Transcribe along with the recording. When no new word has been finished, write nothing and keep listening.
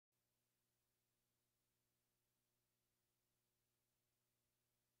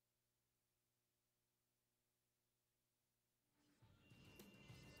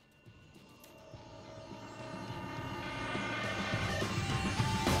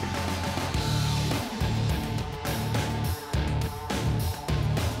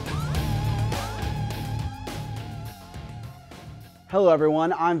Hello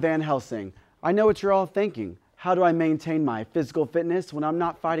everyone, I'm Van Helsing. I know what you're all thinking. How do I maintain my physical fitness when I'm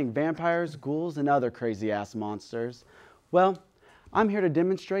not fighting vampires, ghouls, and other crazy-ass monsters? Well, I'm here to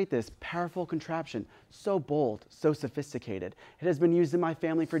demonstrate this powerful contraption, so bold, so sophisticated. It has been used in my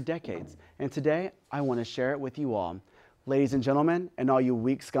family for decades, and today I want to share it with you all. Ladies and gentlemen, and all you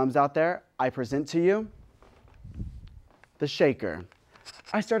weak scums out there, I present to you the shaker.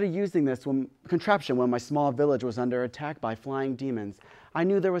 I started using this contraption when my small village was under attack by flying demons. I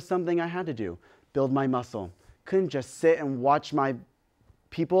knew there was something I had to do, build my muscle. Couldn't just sit and watch my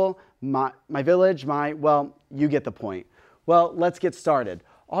people, my village, well, you get the point. Well, let's get started.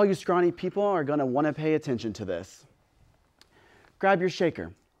 All you scrawny people are gonna wanna pay attention to this. Grab your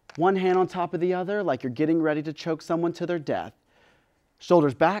shaker. One hand on top of the other like you're getting ready to choke someone to their death.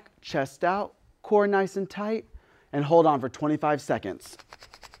 Shoulders back, chest out, core nice and tight, and hold on for 25 seconds.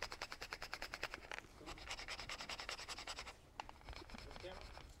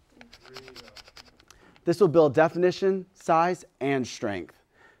 This will build definition, size, and strength.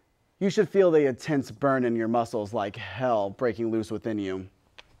 You should feel the intense burn in your muscles like hell breaking loose within you.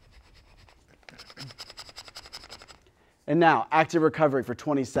 And now, active recovery for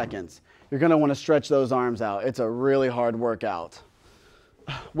 20 seconds. You're gonna wanna stretch those arms out. It's a really hard workout.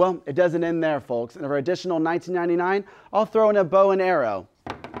 Well, it doesn't end there, folks. And for additional $19.99, I'll throw in a bow and arrow.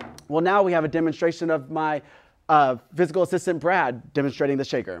 Well, now we have a demonstration of my physical assistant, Brad, demonstrating the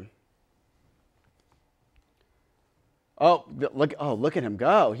shaker. Oh, look at him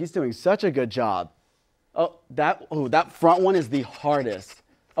go. He's doing such a good job. That front one is the hardest.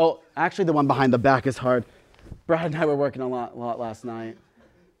 Oh, actually the one behind the back is hard. Brad and I were working a lot last night.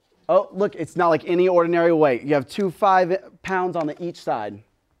 Oh, look, it's not like any ordinary weight. You have 2 5-pounds on each side.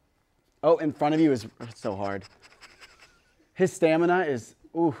 Oh, in front of you is so hard. His stamina is,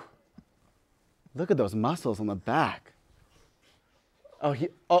 ooh. Look at those muscles on the back.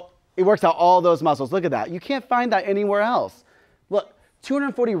 It works out all those muscles. Look at that. You can't find that anywhere else. Look,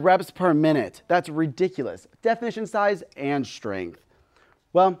 240 reps per minute. That's ridiculous. Definition, size, and strength.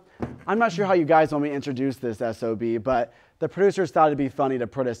 Well, I'm not sure how you guys want me to introduce this SOB, but the producers thought it'd be funny to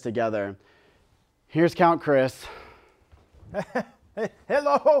put us together. Here's Count Chris.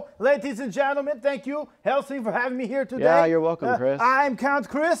 Hello, ladies and gentlemen. Thank you, Helsing, for having me here today. Yeah, you're welcome, Chris. I'm Count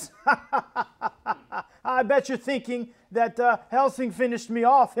Chris. I bet you're thinking that Helsing finished me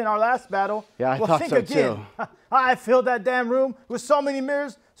off in our last battle. Yeah, I thought so again. too. I filled that damn room with so many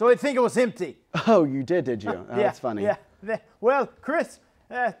mirrors, so I think it was empty. Oh, you did you? Oh, that's funny. Yeah. Well, Chris,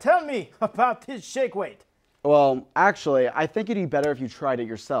 tell me about this Shakeweight. Well, actually, I think it'd be better if you tried it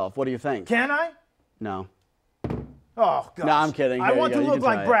yourself. What do you think? Can I? No. Oh, gosh. No, I'm kidding. I want to look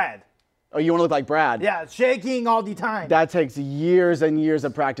like Brad. Oh, you want to look like Brad? Yeah, shaking all the time. That takes years and years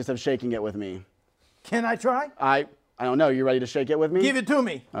of practice of shaking it with me. Can I try? I don't know. You ready to shake it with me? Give it to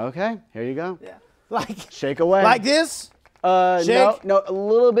me. Okay, here you go. Yeah. Like shake away. Like this? Shake? No, a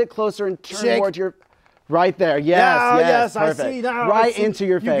little bit closer and turn towards your right there. Yes, perfect. I see now. Right into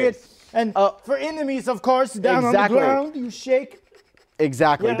your face. For enemies, of course, down on the ground, you shake.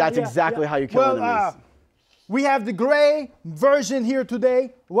 Exactly. Yeah, that's exactly how you kill enemies. We have the gray version here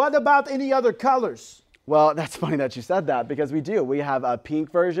today. What about any other colors? Well, that's funny that you said that because we do. We have a pink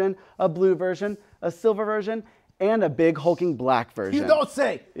version, a blue version, a silver version, and a big hulking black version. You don't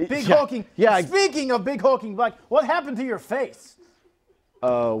say. Big hulking. Yeah. Speaking of big hulking black, what happened to your face?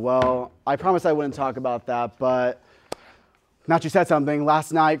 Oh, well, I promised I wouldn't talk about that, but now that you said something,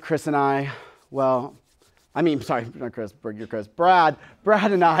 last night, Chris and I, sorry, not Chris, you're Chris, Brad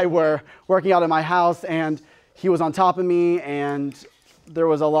and I were working out in my house, and he was on top of me, and there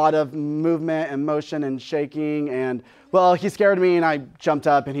was a lot of movement and motion and shaking, and, well, he scared me, and I jumped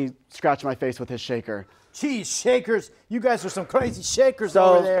up, and he scratched my face with his shaker. Geez, shakers. You guys are some crazy shakers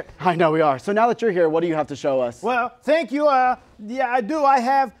over there. I know we are. So now that you're here, what do you have to show us? Well, thank you. Yeah, I do. I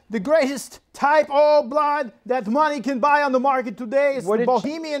have the greatest type O blood that money can buy on the market today. It's the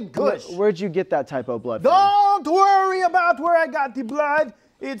Bohemian Kush. Where'd you get that type O blood from? Don't worry about where I got the blood.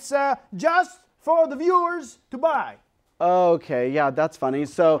 It's just for the viewers to buy. Okay, yeah, that's funny.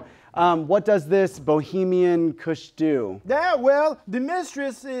 So what does this Bohemian Kush do? Yeah, well, the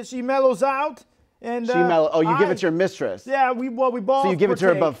mistress, she mellows out. And, you give it to your mistress. Yeah, we both. So you give it to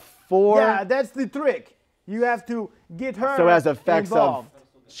her before? Yeah, that's the trick. You have to get her so it has effects involved.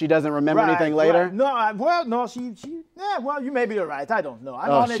 Of she doesn't remember anything later? Right. No, you may be right. I don't know. I'm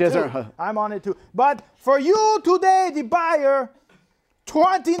on it too. But for you today, the buyer,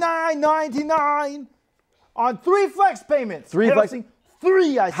 $29.99 on 3 flex payments. 3 flex?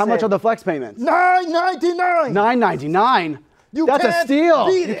 3, I said. How much are the flex payments? $9.99. $9.99? That's a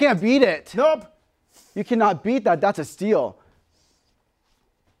steal. You can't beat it. Nope. You cannot beat that. That's a steal.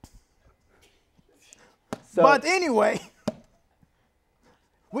 So, but anyway,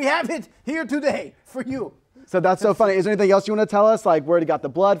 we have it here today for you. So that's so funny. Is there anything else you want to tell us, like where you got the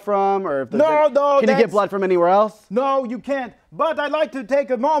blood from, or if no, can you get blood from anywhere else? No, you can't. But I'd like to take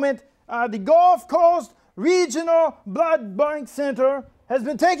a moment. The Gulf Coast Regional Blood Bank Center has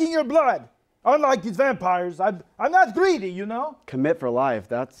been taking your blood. Unlike these vampires, I'm not greedy, you know. Commit for life.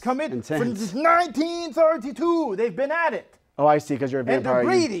 That's intense. Since 1932, they've been at it. Oh, I see. Because you're a vampire. And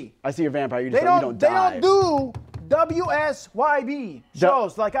they're greedy. I see you're a vampire. You don't die. They don't do WSYB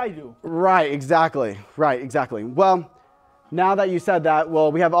shows like I do. Right, exactly. Right, exactly. Well, now that you said that,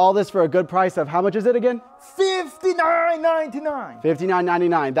 well, we have all this for a good price of how much is it again? $59.99.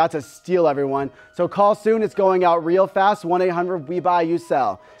 $59.99. That's a steal, everyone. So call soon. It's going out real fast.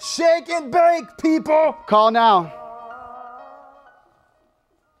 1-800-WE-BUY-YOU-SELL. Shake and bake, people. Call now.